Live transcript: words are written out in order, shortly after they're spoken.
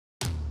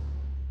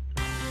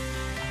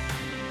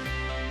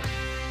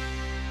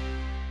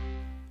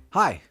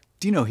Hi,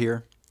 Dino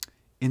here.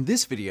 In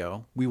this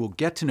video, we will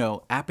get to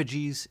know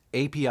Apigee's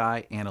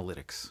API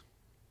Analytics.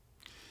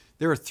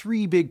 There are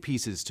three big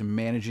pieces to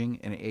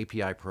managing an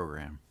API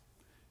program: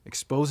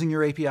 exposing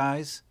your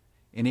APIs,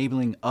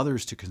 enabling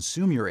others to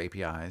consume your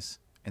APIs,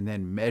 and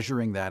then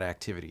measuring that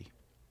activity.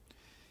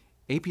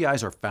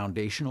 APIs are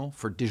foundational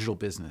for digital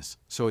business,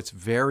 so it's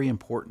very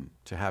important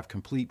to have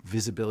complete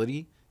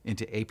visibility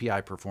into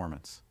API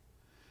performance.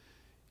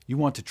 You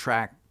want to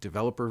track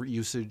developer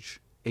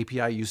usage,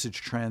 API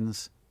usage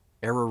trends,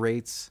 error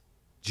rates,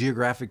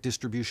 geographic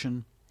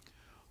distribution.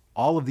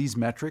 All of these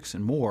metrics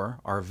and more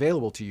are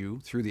available to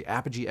you through the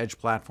Apigee Edge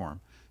platform,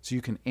 so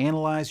you can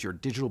analyze your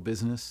digital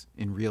business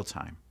in real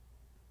time.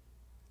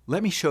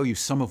 Let me show you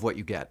some of what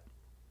you get.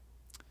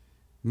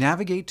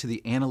 Navigate to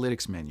the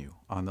Analytics menu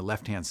on the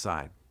left-hand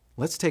side.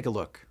 Let's take a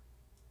look.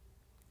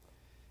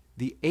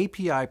 The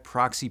API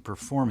Proxy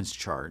Performance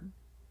chart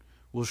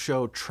will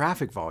show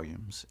traffic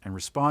volumes and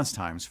response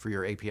times for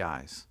your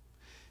APIs.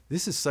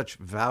 This is such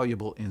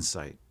valuable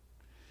insight.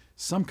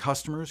 Some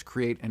customers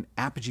create an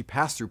Apigee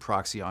pass-through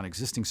proxy on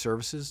existing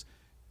services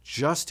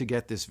just to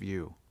get this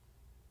view.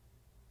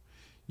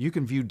 You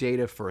can view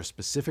data for a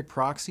specific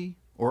proxy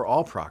or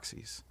all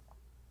proxies.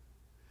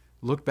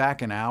 Look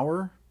back an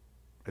hour,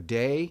 a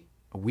day,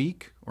 a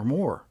week, or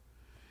more,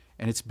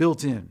 and it's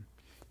built in.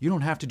 You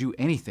don't have to do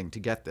anything to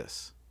get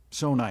this.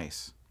 So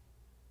nice.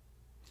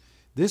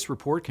 This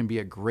report can be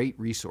a great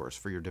resource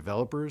for your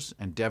developers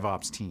and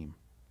DevOps team.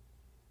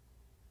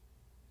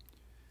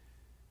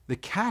 The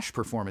cache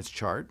performance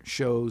chart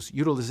shows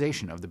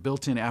utilization of the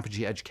built-in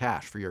Apigee Edge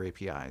cache for your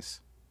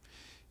APIs.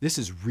 This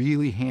is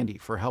really handy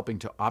for helping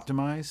to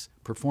optimize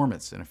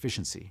performance and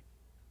efficiency.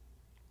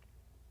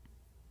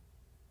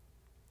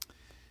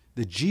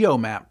 The Geo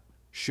Map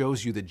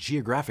shows you the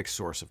geographic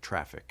source of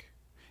traffic.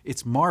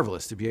 It's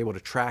marvelous to be able to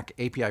track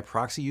API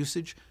proxy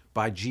usage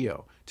by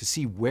geo to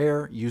see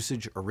where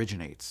usage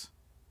originates.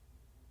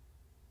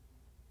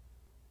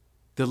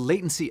 The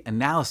latency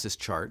analysis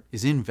chart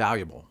is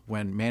invaluable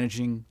when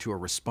managing to a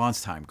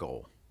response time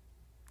goal.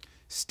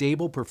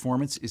 Stable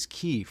performance is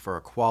key for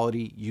a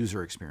quality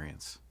user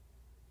experience.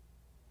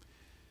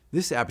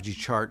 This Apigee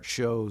chart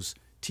shows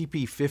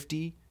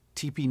TP50,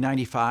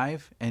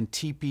 TP95, and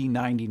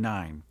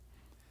TP99.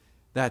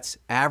 That's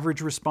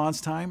average response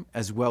time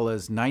as well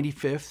as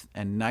 95th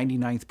and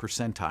 99th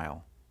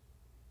percentile.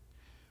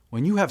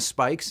 When you have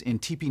spikes in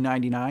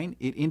TP99,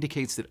 it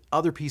indicates that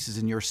other pieces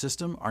in your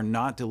system are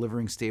not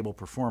delivering stable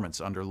performance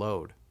under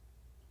load.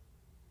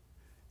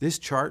 This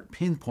chart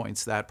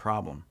pinpoints that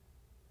problem.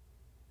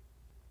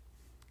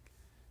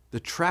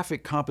 The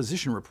traffic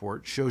composition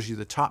report shows you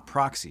the top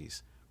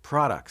proxies,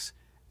 products,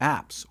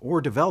 apps, or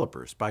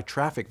developers by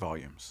traffic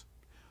volumes.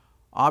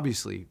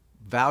 Obviously,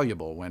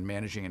 valuable when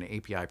managing an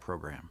API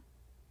program.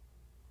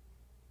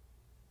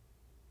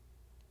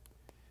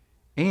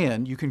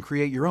 And you can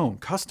create your own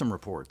custom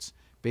reports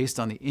based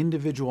on the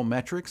individual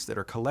metrics that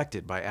are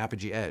collected by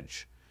Apigee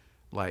Edge,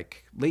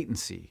 like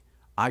latency,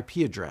 IP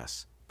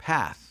address,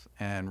 path,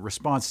 and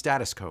response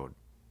status code.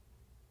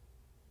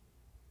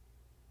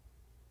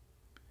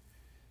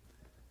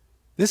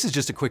 This is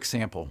just a quick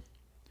sample.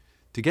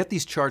 To get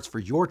these charts for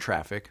your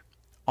traffic,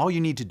 all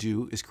you need to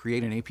do is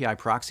create an API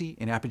proxy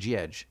in Apigee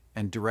Edge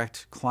and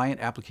direct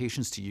client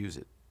applications to use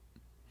it.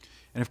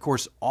 And of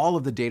course, all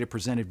of the data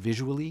presented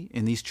visually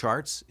in these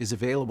charts is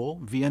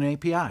available via an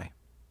API,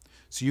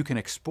 so you can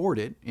export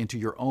it into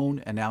your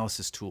own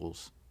analysis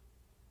tools.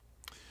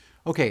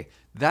 Okay,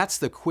 that's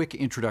the quick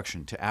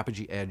introduction to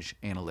Apigee Edge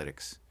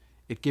Analytics.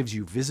 It gives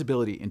you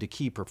visibility into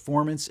key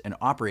performance and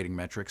operating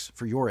metrics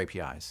for your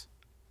APIs.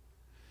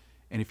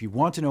 And if you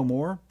want to know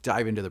more,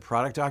 dive into the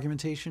product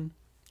documentation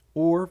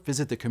or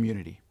visit the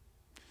community.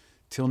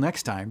 Till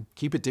next time,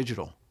 keep it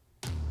digital.